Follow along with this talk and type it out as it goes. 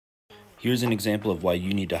Here's an example of why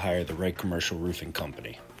you need to hire the right commercial roofing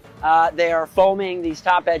company. They are foaming these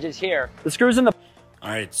top edges here. The screws in the...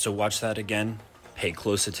 All right, so watch that again. Pay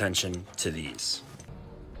close attention to these.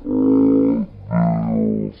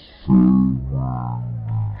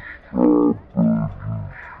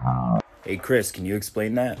 Hey Chris, can you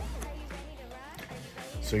explain that?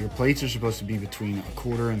 So your plates are supposed to be between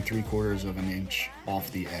 1/4 and 3/4 of an inch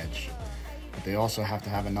off the edge. But they also have to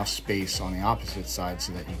have enough space on the opposite side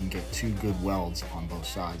so that you can get 2 good welds on both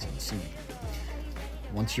sides of the seam.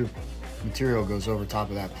 Once your material goes over top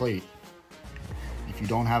of that plate, if you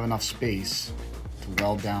don't have enough space to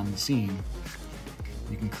weld down the seam,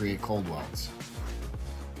 you can create cold welds.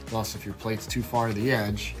 Plus, if your plate's too far to the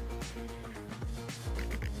edge,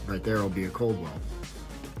 right there will be a cold weld.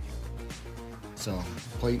 So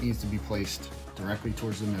the plate needs to be placed directly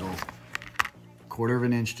towards the middle, 1/4 of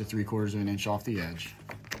an inch to 3/4 of an inch off the edge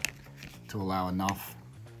to allow enough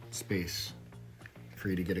space for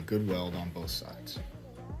you to get a good weld on both sides.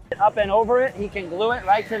 Up and over it, he can glue it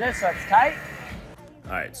right to this so it's tight.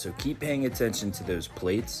 All right, so keep paying attention to those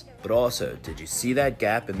plates, but also, did you see that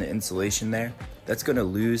gap in the insulation there? That's gonna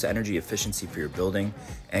lose energy efficiency for your building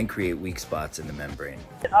and create weak spots in the membrane.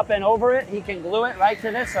 Up and over it, he can glue it right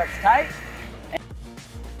to this so it's tight.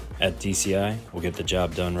 At DCI, we'll get the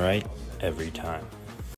job done right every time.